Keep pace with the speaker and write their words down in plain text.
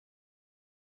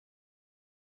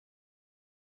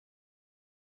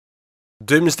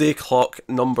Doomsday Clock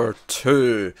number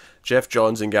 2, Geoff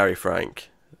Johns and Gary Frank.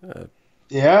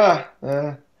 Yeah.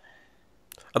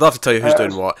 I don't have to tell you who's Uh,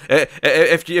 doing what.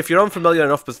 If you're unfamiliar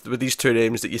enough with these two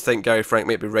names that you think Gary Frank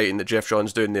might be writing that Geoff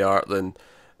Johns doing the art, then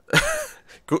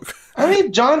go. I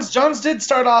mean, Johns did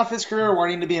start off his career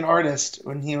wanting to be an artist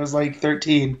when he was like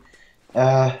 13.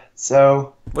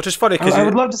 So Which is funny I because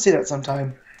would love to see that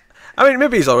sometime. I mean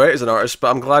maybe he's alright as an artist, but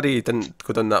I'm glad he didn't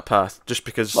go down that path just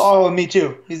because. Oh, me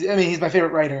too. He's my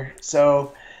favorite writer.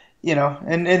 So,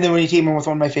 and then when you team him with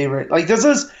one of my favorite, like this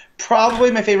is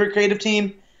probably my favorite creative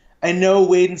team. I know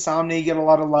Wade and Somni get a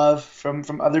lot of love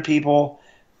from other people,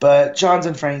 but Johns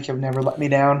and Frank have never let me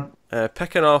down.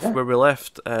 Picking off where we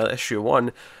left issue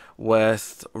 1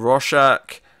 with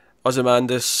Rorschach,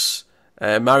 Ozymandias,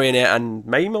 Marionette, and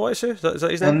Mime. What is it? Is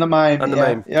that his name? And the mime. And the Yeah.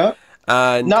 mime. Yeah.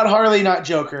 And Not Harley, not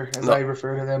Joker, as No. I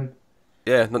refer to them.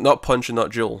 yeah, not Punch and not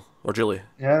Jewel or Julie.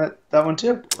 Yeah, that one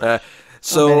too.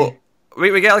 So many.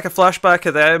 we get like a flashback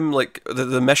of them, like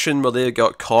the mission where they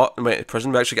got caught and went to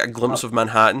prison. We actually get a glimpse of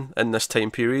Manhattan in this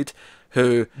time period,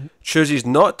 who chooses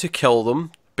not to kill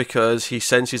them because he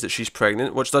senses that she's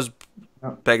pregnant, which does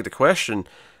beg the question: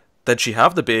 did she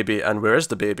have the baby, and where is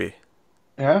the baby?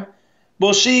 Yeah.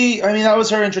 Well, that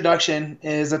was her introduction.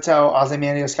 That's how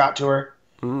Ozymandias got to her.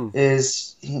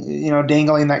 Is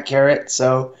dangling that carrot.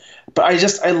 So, but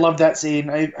I love that scene.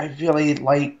 I really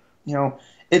like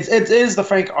it is the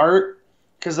Frank art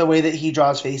because the way that he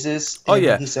draws faces. Oh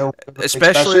yeah, he's so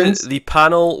especially expressions. the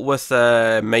panel with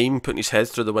Mime putting his head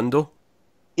through the window.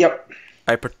 Yep.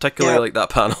 I particularly like that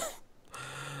panel.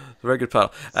 Very good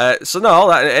panel. So no, all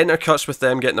that it intercuts with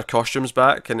them getting their costumes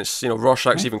back, and it's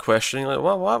Rorschach's even questioning like,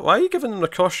 why are you giving them their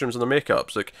costumes and their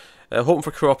makeups? Like, hoping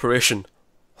for cooperation,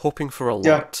 hoping for a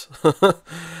lot. So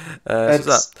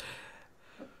that.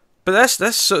 But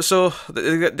this so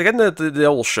they get in the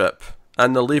old ship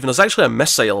and they're leaving. There's actually a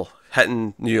missile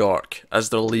hitting New York as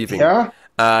they're leaving. Yeah.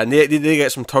 And they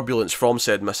get some turbulence from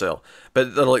said missile,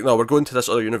 but they're like, no, we're going to this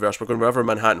other universe. We're going wherever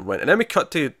Manhattan went, and then we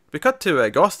cut to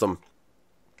Gotham.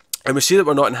 And we see that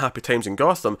we're not in happy times in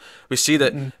Gotham. We see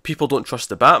that people don't trust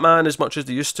the Batman as much as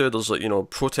they used to. There's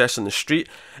protests in the street.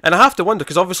 And I have to wonder,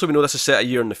 because obviously we know this is set a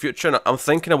year in the future, and I'm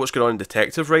thinking of what's going on in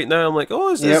Detective right now. I'm like,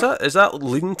 oh, is that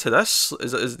leading to this?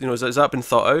 Has that been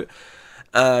thought out?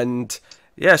 And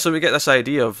yeah, so we get this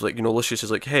idea of Lucius is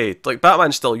like, hey, like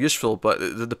Batman's still useful, but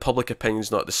the public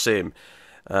opinion's not the same.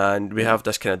 And we have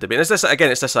this kind of debate. And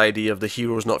it's this idea of the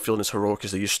heroes not feeling as heroic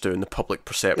as they used to, and the public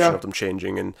perception of them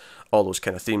changing, and all those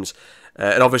kind of themes.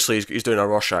 And obviously, he's doing a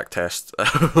Rorschach test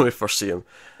when we first see him,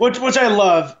 Which I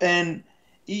love. And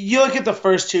you look at the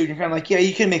first two, and you're kind of like, yeah,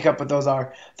 you can make up what those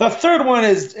are. The third one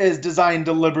is designed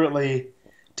deliberately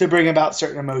to bring about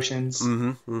certain emotions.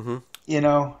 In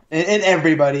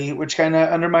everybody, which kind of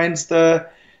undermines the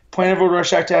point of a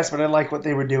Rorschach test. But I like what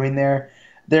they were doing there.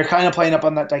 They're kind of playing up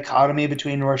on that dichotomy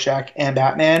between Rorschach and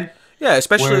Batman. Yeah,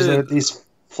 especially these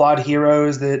flawed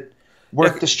heroes that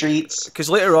work the streets. Because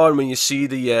later on, when you see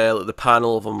the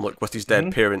panel of him with his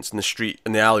dead parents in the street,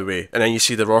 in the alleyway, and then you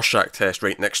see the Rorschach test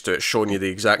right next to it, showing you the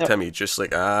exact image, just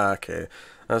like, okay.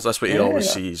 That's what he always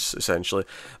sees, essentially.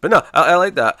 But no, I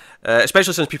like that.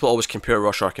 Especially since people always compare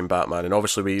Rorschach and Batman, and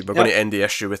obviously we're going to end the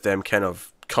issue with them kind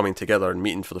of coming together and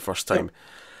meeting for the first time.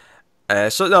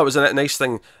 So that was a nice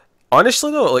thing.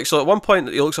 Honestly though, so at one point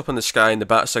he looks up in the sky and the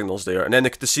bat signal's there, and then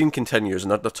the scene continues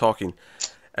and they're talking.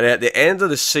 And at the end of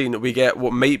the scene, we get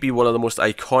what might be one of the most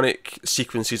iconic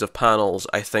sequences of panels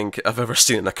I think I've ever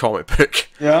seen in a comic book.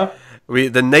 Yeah.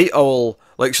 The night owl,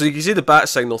 so you can see the bat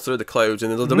signal through the clouds,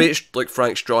 and the way it's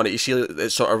Frank's drawn it, you see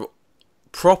it's sort of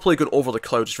properly going over the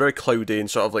clouds. It's very cloudy and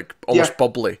sort of almost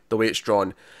bubbly the way it's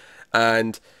drawn,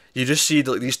 and you just see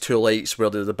these two lights where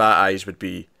the bat eyes would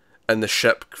be, and the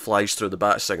ship flies through the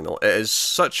bat signal. It is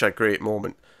such a great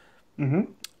moment.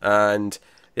 And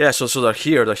yeah, so they're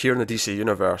here in the DC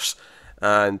universe,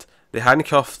 and they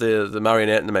handcuff the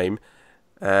marionette and the mime.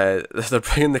 They're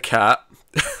bringing the cat,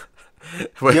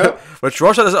 which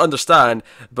Rorschach doesn't understand,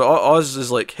 but Oz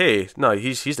is like, hey, no,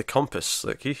 he's the compass.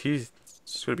 Like he's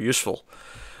going to be useful.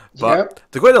 But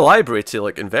they go to the library to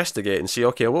investigate and see,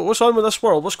 okay, what's on with this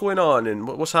world? What's going on and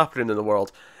what's happening in the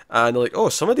world? And they're like, oh,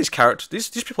 some of these characters, these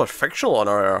people are fictional on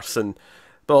our Earth, and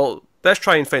well, let's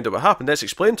try and find out what happened. Let's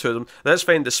explain to them. Let's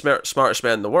find the smartest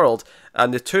man in the world.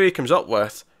 And the two he comes up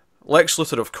with, Lex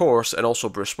Luthor, of course, and also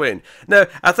Bruce Wayne. Now,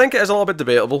 I think it is a little bit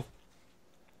debatable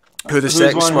who the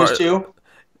second smartest. No.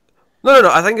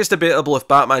 I think it's debatable if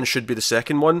Batman should be the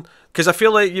second one, because I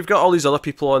feel like you've got all these other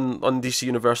people on DC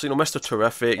Universe. Mr.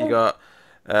 Terrific. You got.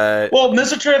 Well,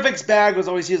 Mr. Terrific's bag was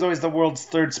always the world's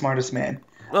third smartest man.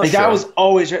 Oh, Like that sure. was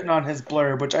always written on his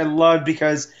blurb, which I loved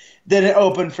because then it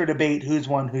opened for debate who's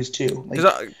one, who's two.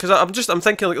 Like, Because I'm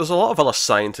thinking like there's a lot of other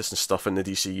scientists and stuff in the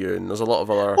DCU, and there's a lot of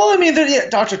other. well, I mean, yeah,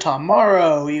 Dr. Tom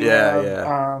Morrow. You Yeah, have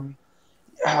yeah.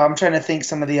 I'm trying to think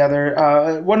some of the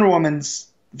other Wonder Woman's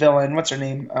villain. What's her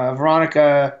name?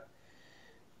 Veronica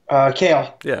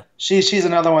Kale. Yeah. She's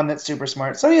another one that's super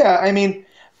smart. So yeah, I mean,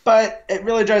 but it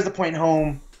really drives the point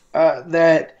home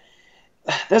that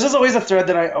this is always a thread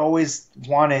that I always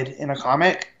wanted in a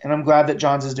comic, and I'm glad that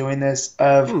Johns is doing this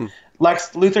of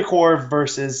Lex Luthor Corps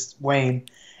versus Wayne,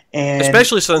 and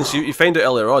Especially since you find out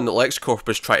earlier on that LexCorp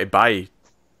is trying to buy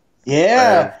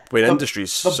Wayne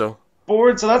Industries. So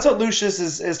board. So that's what Lucius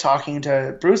is talking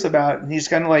to Bruce about, and he's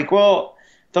kind of like, well,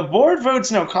 the board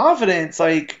votes no confidence.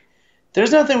 Like,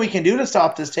 there's nothing we can do to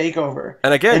stop this takeover.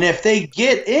 And again, and if they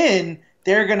get in,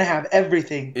 they're going to have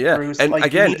everything, yeah, Bruce. and like,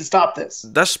 again, you need to stop this.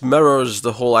 This mirrors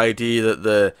the whole idea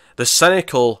that the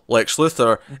cynical Lex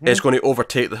Luthor is going to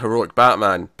overtake the heroic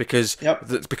Batman because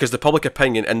because the public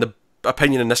opinion and the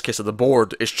opinion in this case of the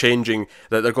board is changing,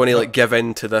 that they're going to like give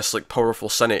in to this like powerful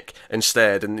cynic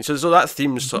instead, and so that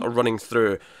theme's sort of running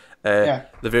through the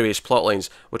various plot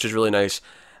lines, which is really nice.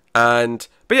 And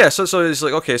but yeah, so it's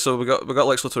like, okay, so we got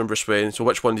Lex Luthor and Bruce Wayne. So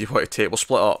which one do you want to take? We'll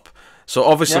split up. So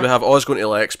obviously we have Oz going to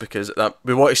Lex because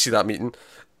we want to see that meeting.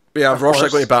 We have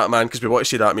Rorschach going to Batman because we want to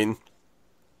see that meeting.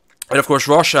 And of course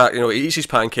Rorschach, he eats his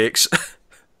pancakes,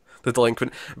 the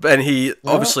delinquent. And he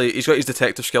obviously he's got his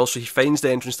detective skills, so he finds the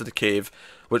entrance to the cave,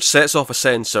 which sets off a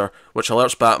sensor which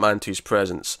alerts Batman to his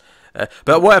presence.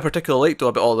 But what I particularly like though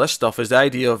about all this stuff is the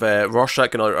idea of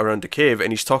Rorschach going around the cave,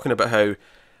 and he's talking about how,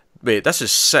 wait, this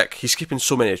is sick. He's keeping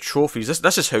so many trophies.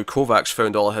 This is how Kovacs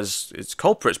found all his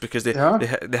culprits, because they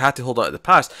had to hold on to the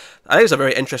past. I think it's a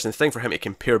very interesting thing for him to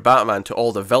compare Batman to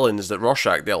all the villains that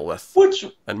Rorschach dealt with. Which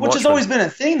has always been a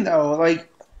thing, though. Like,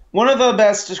 one of the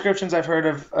best descriptions I've heard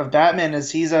of Batman is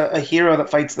he's a hero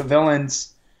that fights the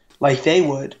villains like they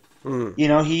would.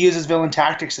 He uses villain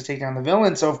tactics to take down the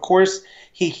villain. So, of course,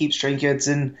 he keeps trinkets.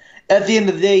 And at the end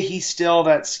of the day, he's still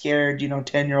that scared,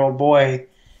 10-year-old boy.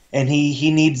 And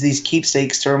he needs these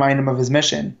keepsakes to remind him of his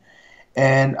mission.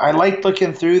 And I like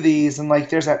looking through these, and like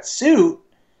there's that suit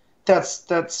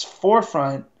that's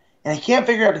forefront, and I can't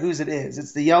figure out whose it is.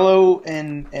 It's the yellow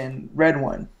and red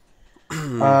one.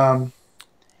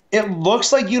 It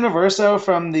looks like Universo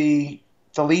from the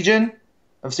Legion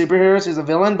of Superheroes, who's a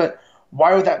villain, but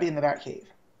why would that be in the Batcave?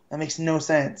 That makes no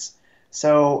sense.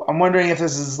 So I'm wondering if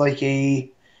this is like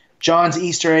a John's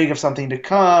Easter egg of something to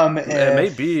come. It may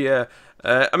be, yeah.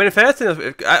 I mean, if anything,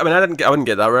 I wouldn't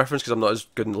get that reference because I'm not as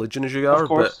good in Legion as you are.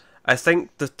 But I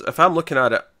think that if I'm looking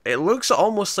at it, it looks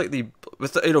almost like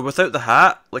without the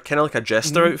hat, like kind of like a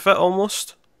jester outfit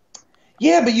almost.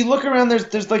 Yeah, but you look around.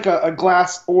 There's like a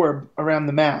glass orb around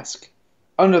the mask,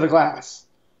 under the glass.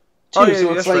 Too. Oh yeah,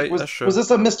 so it's like, right. Was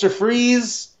this a Mr.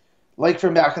 Freeze, like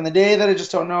from back in the day that I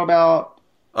just don't know about?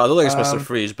 I don't think it's Mr.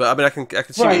 Freeze, but I mean, I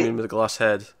can see what you mean with the glass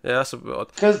head. Yeah, that's a bit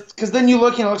odd. Because then you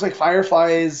look, it looks like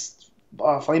Firefly's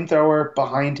flamethrower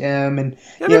behind him, and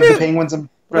you have the Penguin's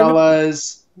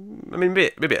umbrellas. I mean,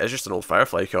 maybe it's just an old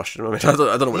Firefly costume. I mean, I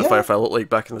don't know what the Firefly looked like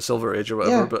back in the Silver Age or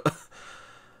whatever,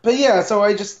 but yeah. So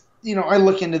I just I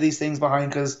look into these things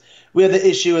behind, because we have the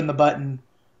issue in the button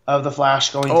of the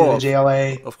Flash going through the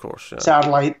JLA, of course,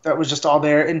 satellite that was just all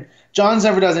there, and Johns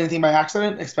never does anything by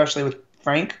accident, especially with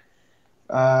Frank.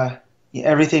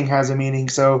 Everything has a meaning.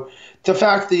 So the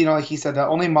fact that like he said that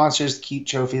only monsters keep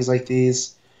trophies like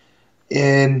these.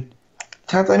 And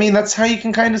that's how you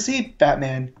can kind of see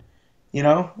Batman,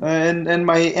 and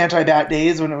my anti-Bat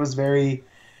days when it was very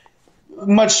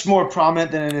much more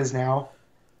prominent than it is now.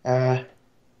 Then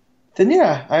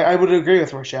yeah, I would agree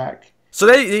with Rorschach. So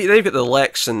they've got the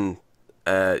Lex and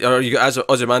or you got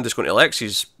Ozymandias going to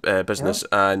Lex's business,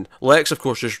 and Lex of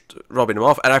course just robbing him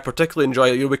off. And I particularly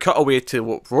enjoy we cut away to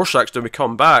what Rorschach's doing. We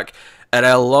come back. And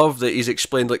I love that he's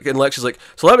explained, like, and Lex is like,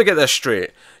 so let me get this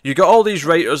straight. You got all these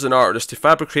writers and artists to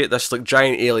fabricate this, like,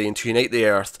 giant alien to unite the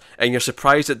Earth, and you're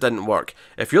surprised it didn't work.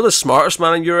 If you're the smartest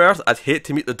man on your Earth, I'd hate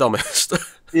to meet the dumbest.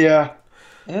 Yeah.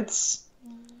 It's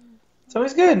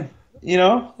always good,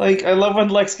 Like, I love when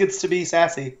Lex gets to be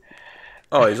sassy.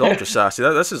 Oh, he's ultra sassy.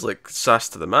 This is, like, sass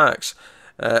to the max.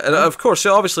 And of course,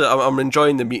 obviously, I'm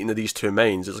enjoying the meeting of these two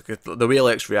minds. It's like the way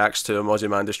Lex reacts to him,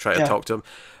 Ozymandias trying to talk to him.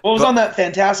 Well, it was on that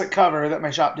fantastic cover that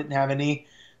my shop didn't have any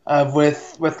of,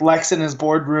 with Lex in his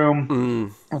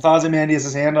boardroom with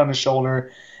Ozymandias' hand on his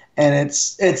shoulder, and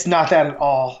it's not that at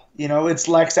all. It's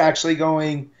Lex actually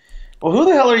going, well, who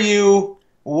the hell are you?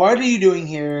 What are you doing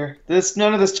here?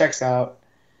 None of this checks out.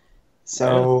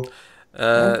 So.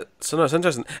 So no, it's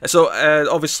interesting. So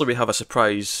obviously we have a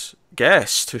surprise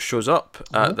guest who shows up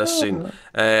at this scene,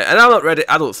 and I'm not ready.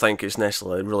 I don't think it's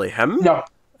necessarily really him. No.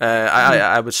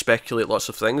 I would speculate lots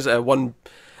of things. I mean,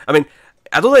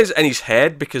 I don't think it's in his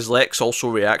head because Lex also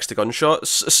reacts to gunshots,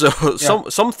 so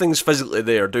something's physically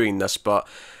there doing this, but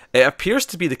it appears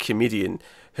to be the comedian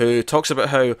who talks about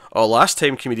how, last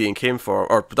time comedian came for,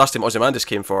 or last time Ozymandias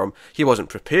came for him, he wasn't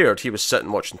prepared, he was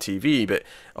sitting watching TV, but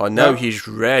now he's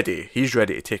ready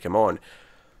to take him on.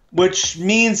 Which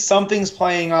means something's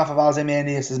playing off of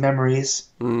Ozymandias' memories,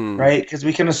 right? Because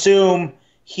we can assume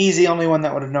he's the only one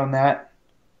that would have known that.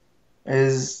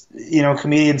 Is,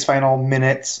 comedian's final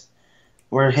minutes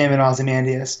were him and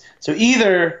Ozymandias. So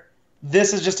either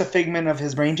this is just a figment of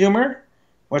his brain tumor,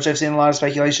 which I've seen a lot of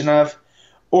speculation of,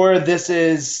 or this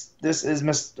is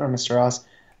Mr. Oz.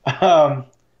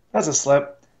 That's a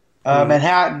slip.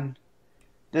 Manhattan.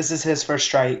 This is his first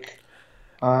strike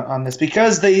on this,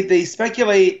 because they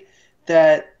speculate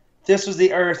that this was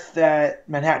the Earth that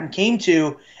Manhattan came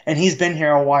to, and he's been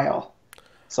here a while.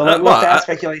 So let that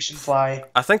speculation fly.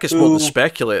 I think it's more than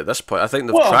speculate at this point. I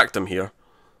think they've tracked him here.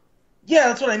 Yeah,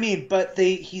 that's what I mean. But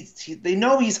they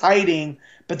know he's hiding,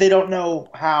 but they don't know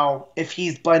how, if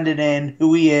he's blended in,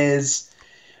 who he is.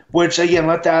 Which, again,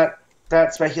 let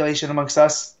that speculation amongst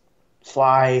us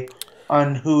fly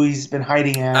on who he's been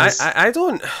hiding as. I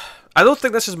don't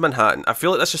think this is Manhattan. I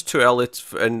feel like this is too early,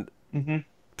 and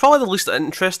probably the least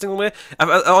interesting way.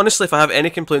 Honestly, if I have any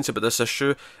complaints about this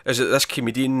issue, is that this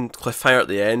comedian cliffhanger at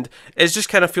the end, it just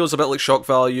kind of feels a bit like shock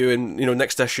value, and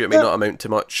next issue it may not amount to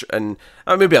much, and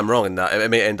maybe I'm wrong in that. It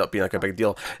may end up being like a big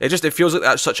deal. It feels like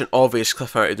that's such an obvious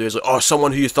cliffhanger to do. It's like,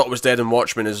 someone who you thought was dead in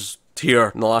Watchmen is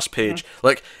here in the last page.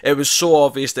 Like, it was so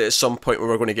obvious that at some point we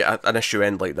were going to get an issue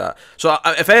end like that. So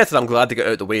if anything, I'm glad to get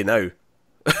out of the way now.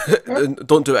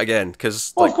 Don't do it again,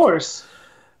 because of course.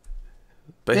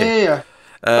 But yeah.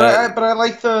 But I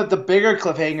like the bigger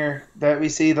cliffhanger that we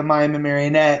see, the mime and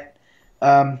marionette.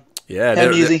 Him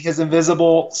using his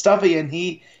invisible stuff again.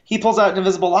 He pulls out an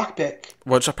invisible lockpick,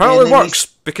 which apparently works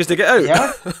because they get out.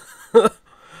 Yeah.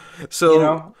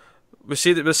 So we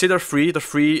see they're free. They're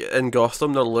free in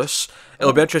Gotham. They're loose.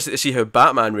 It'll be interesting to see how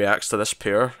Batman reacts to this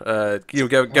pair.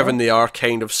 Given they are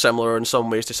kind of similar in some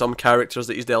ways to some characters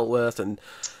that he's dealt with, and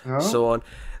so on.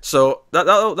 So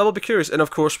that'll be curious, and of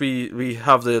course we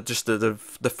have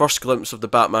the first glimpse of the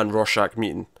Batman Rorschach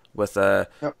meeting with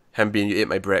him being, "You ate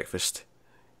my breakfast."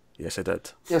 Yes, I did.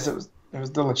 Yes, it was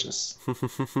delicious.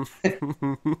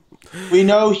 We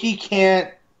know he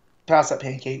can't pass up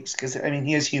pancakes because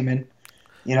he is human,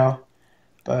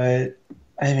 But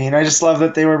I just love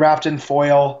that they were wrapped in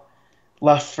foil,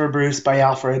 left for Bruce by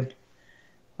Alfred,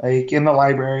 like in the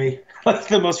library, like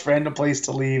the most random place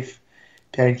to leave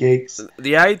pancakes.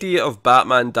 The idea of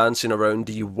Batman dancing around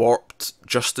the warped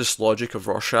justice logic of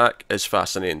Rorschach is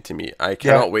fascinating to me. I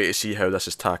cannot wait to see how this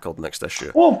is tackled next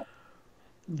issue. Well,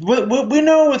 we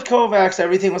know with Kovacs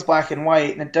everything was black and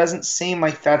white, and it doesn't seem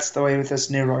like that's the way with this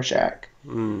new Rorschach.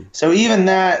 So even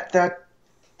that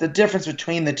the difference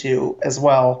between the two as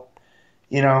well,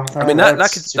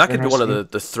 that could be one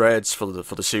of the threads for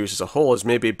the series as a whole, is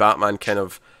maybe Batman kind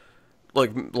of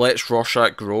like lets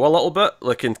Rorschach grow a little bit,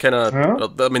 like in kind of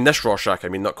this Rorschach,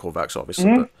 not Kovacs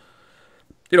obviously,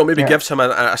 but maybe gives him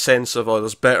a sense of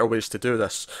there's better ways to do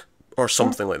this or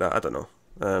something like that. I don't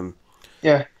know.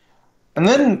 And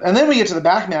then we get to the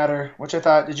back matter, which I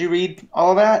thought, did you read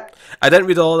all of that? I didn't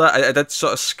read all of that. I did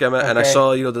sort of skim it, and I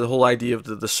saw the whole idea of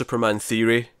the Superman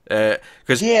theory, so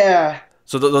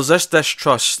there's this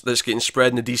distrust that's getting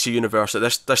spread in the DC universe at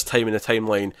this time in the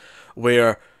timeline,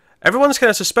 where everyone's kind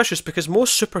of suspicious because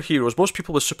most superheroes, most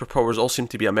people with superpowers, all seem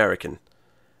to be American.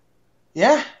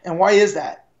 Yeah, and why is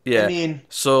that? Yeah,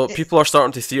 so people are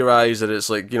starting to theorize that it's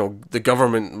like the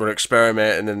government were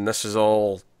experimenting, and this is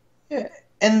all. Yeah.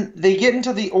 And they get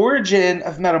into the origin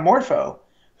of Metamorpho,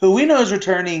 who we know is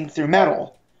returning through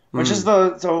metal, which is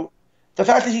the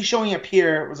fact that he's showing up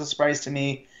here was a surprise to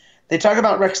me. They talk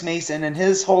about Rex Mason, and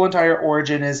his whole entire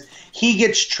origin is he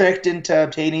gets tricked into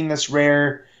obtaining this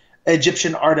rare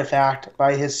Egyptian artifact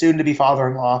by his soon-to-be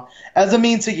father-in-law as a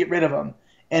means to get rid of him,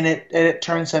 and it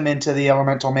turns him into the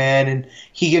Elemental Man, and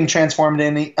he can transform into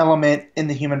any element in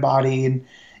the human body, and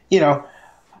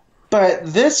But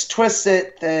this twists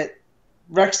it that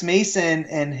Rex Mason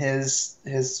and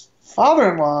his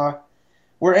father-in-law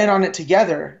were in on it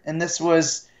together, and this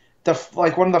was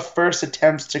one of the first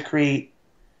attempts to create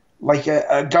like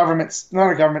a government,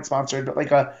 not a government sponsored, but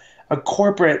like a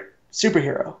corporate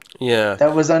superhero. Yeah,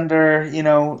 that was under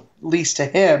leased to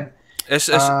him. It's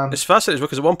fascinating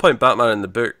because at one point Batman in the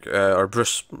book, or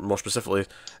Bruce more specifically,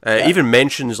 even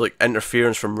mentions like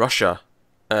interference from Russia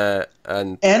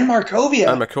And Markovia.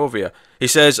 And Markovia. He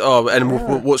says, "Oh,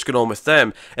 and what's going on with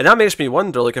them?" And that makes me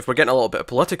wonder, like, if we're getting a little bit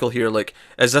political here, like,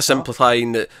 is this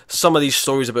implying that some of these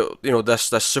stories about, you know, this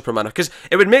Superman? Because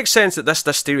it would make sense that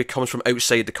this theory comes from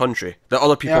outside the country. That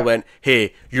other people went,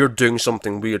 "Hey, you're doing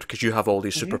something weird because you have all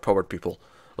these superpowered people."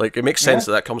 Like, it makes sense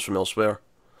that comes from elsewhere.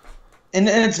 And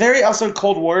it's very also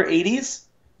Cold War 80s,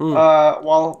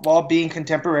 while being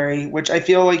contemporary, which I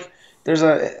feel like there's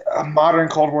a modern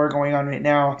Cold War going on right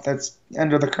now that's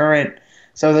under the current.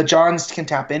 So that Johns can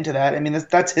tap into that. I mean,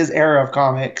 that's his era of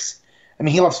comics. I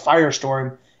mean, he loves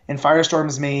Firestorm, and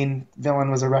Firestorm's main villain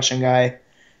was a Russian guy,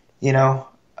 you know.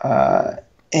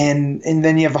 And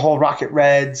then you have the whole Rocket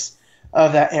Reds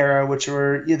of that era, which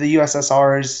were the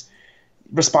USSR's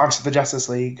response to the Justice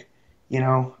League, you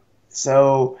know.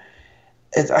 So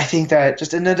I think that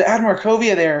just, and then to add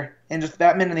Markovia there, and just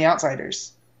Batman and the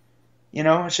Outsiders, you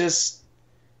know,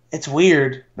 it's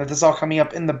weird that this is all coming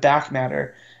up in the back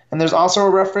matter. And there's also a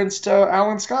reference to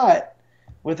Alan Scott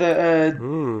with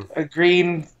a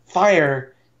green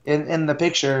fire in the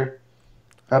picture.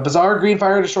 A bizarre green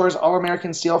fire destroys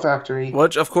All-American Steel Factory.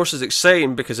 Which, of course, is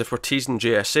exciting because if we're teasing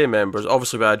JSA members,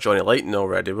 obviously we had Johnny Lightning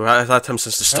already. We've had him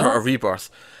since the start of Rebirth.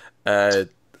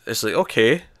 It's like,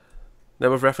 okay, now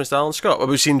we've referenced Alan Scott. Well,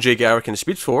 we've seen Jay Garrick in the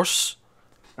Speed Force.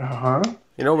 You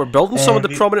know, we're building some of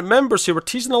the prominent members here. We're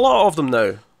teasing a lot of them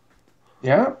now.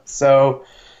 Yeah, so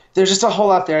there's just a whole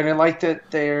lot there, and I like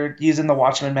that they're using the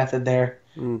Watchmen method there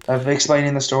of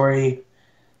explaining the story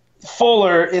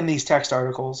fuller in these text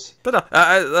articles. But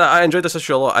I enjoyed this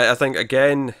issue a lot. I think,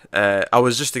 again, I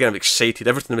was just kind of excited.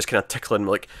 Everything was kind of tickling,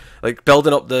 like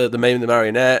building up the Mime and the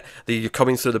Marionette, the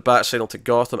coming through the bat signal to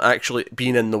Gotham, actually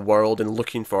being in the world and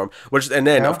looking for him. And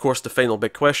then, of course, the final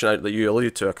big question that you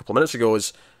alluded to a couple of minutes ago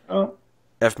is,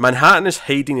 if Manhattan is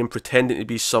hiding and pretending to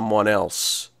be someone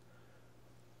else,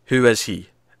 who is he?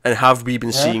 And have we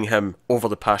been seeing him over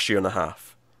the past year and a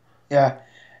half? Yeah.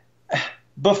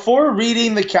 Before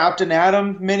reading the Captain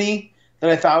Atom mini that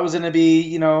I thought was going to be,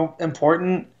 you know,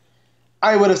 important,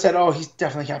 I would have said, oh, he's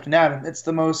definitely Captain Atom. It's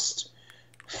the most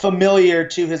familiar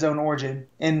to his own origin.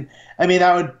 And, I mean,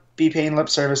 that would be paying lip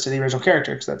service to the original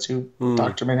character because that's who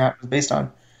Dr. Manhattan was based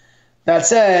on. That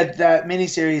said, that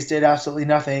miniseries did absolutely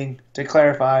nothing to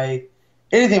clarify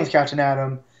anything with Captain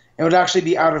Atom. It would actually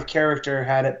be out of character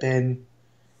had it been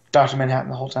Dr. Manhattan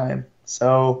the whole time.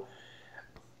 So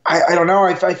I don't know.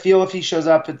 I feel if he shows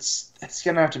up, it's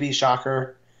going to have to be a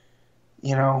shocker,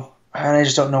 you know. And I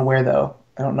just don't know where, though.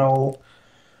 I don't know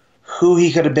who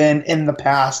he could have been in the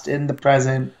past, in the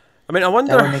present. I mean, I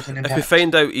wonder if we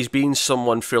find out he's been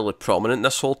someone fairly prominent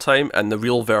this whole time, and the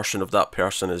real version of that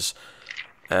person is,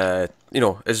 you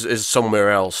know, is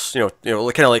somewhere else. You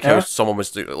know, kind of like how someone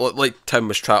was, like Tim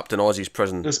was trapped in Ozzy's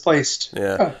prison, displaced.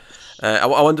 Yeah. I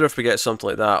wonder if we get something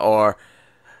like that, or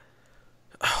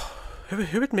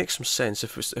who would make some sense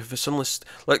if it's unless,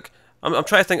 like, I'm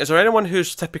trying to think. Is there anyone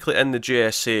who's typically in the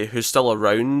JSA who's still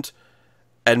around,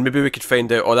 and maybe we could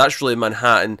find out, oh, that's really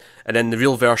Manhattan, and then the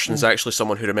real version is actually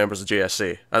someone who remembers the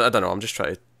JSA. I don't know. I'm just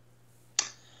trying to.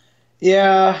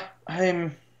 Yeah,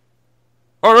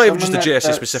 or not even just the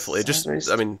JSA specifically. Just,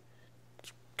 I mean,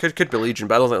 could be Legion,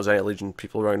 but I don't think there's any Legion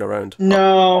people running around.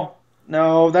 No,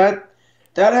 that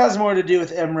has more to do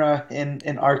with Imra in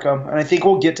Arkham, and I think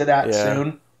we'll get to that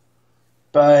soon.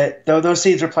 But those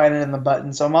seeds are planted in the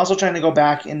Button, so I'm also trying to go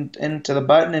back into the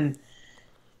Button and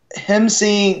him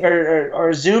seeing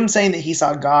or Zoom saying that he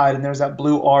saw God and there was that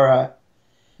blue aura.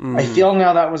 I feel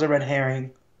now that was a red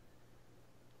herring,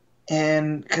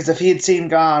 and because if he had seen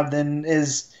God, then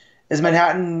is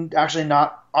Manhattan actually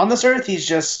not on this Earth? He's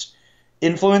just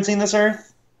influencing this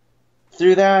Earth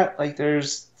through that. Like,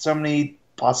 there's so many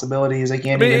possibilities. I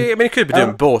mean, he could be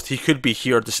doing both. He could be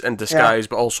here in disguise,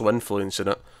 but also influencing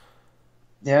it.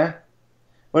 Yeah.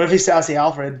 What if he's Sassy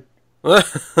Alfred? Oh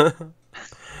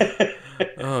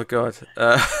God.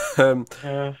 I don't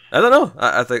know.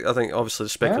 I think obviously the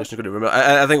speculation is going to remember.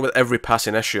 I think with every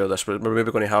passing issue of this, we're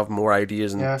maybe going to have more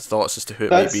ideas and thoughts as to who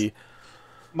it may be.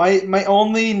 My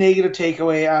only negative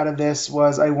takeaway out of this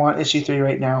was I want issue 3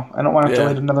 right now. I don't want to have to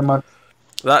wait another month.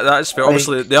 That is fair.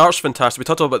 Obviously, the art's fantastic. We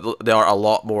talked about the art a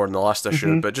lot more in the last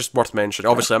issue, but just worth mentioning.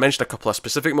 Obviously, I mentioned a couple of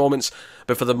specific moments,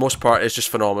 but for the most part, it's just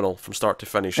phenomenal from start to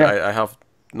finish. Yeah. I have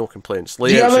no complaints.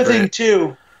 The other thing,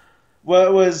 too,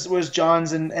 was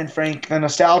John's and Frank, the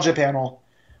nostalgia panel,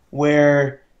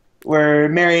 where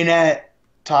Marionette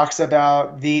talks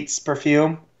about Veet's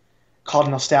perfume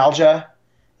called Nostalgia,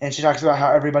 and she talks about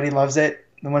how everybody loves it,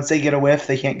 and once they get a whiff,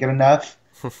 they can't get enough.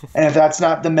 And if that's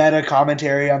not the meta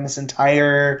commentary on this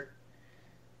entire,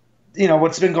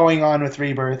 what's been going on with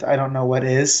Rebirth, I don't know what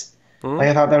is. Like,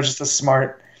 I thought that was just a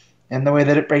smart, and the way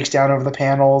that it breaks down over the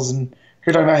panels, and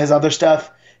you're talking about his other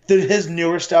stuff. His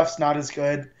newer stuff's not as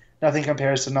good. Nothing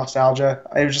compares to Nostalgia.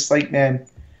 I was just like, man,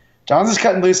 Johns is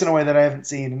cutting loose in a way that I haven't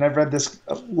seen, and I've read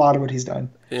a lot of what he's done.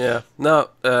 Yeah, no,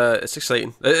 it's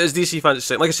exciting. As DC fans, it's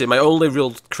exciting. Like I say, my only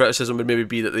real criticism would maybe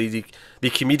be that the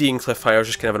comedian cliffhanger is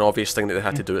just kind of an obvious thing that they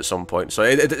had to do at some point. So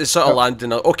it's sort of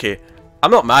landing. Okay,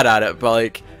 I'm not mad at it, but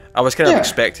like I was kind of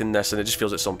expecting this, and it just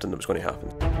feels like something that was going to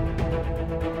happen.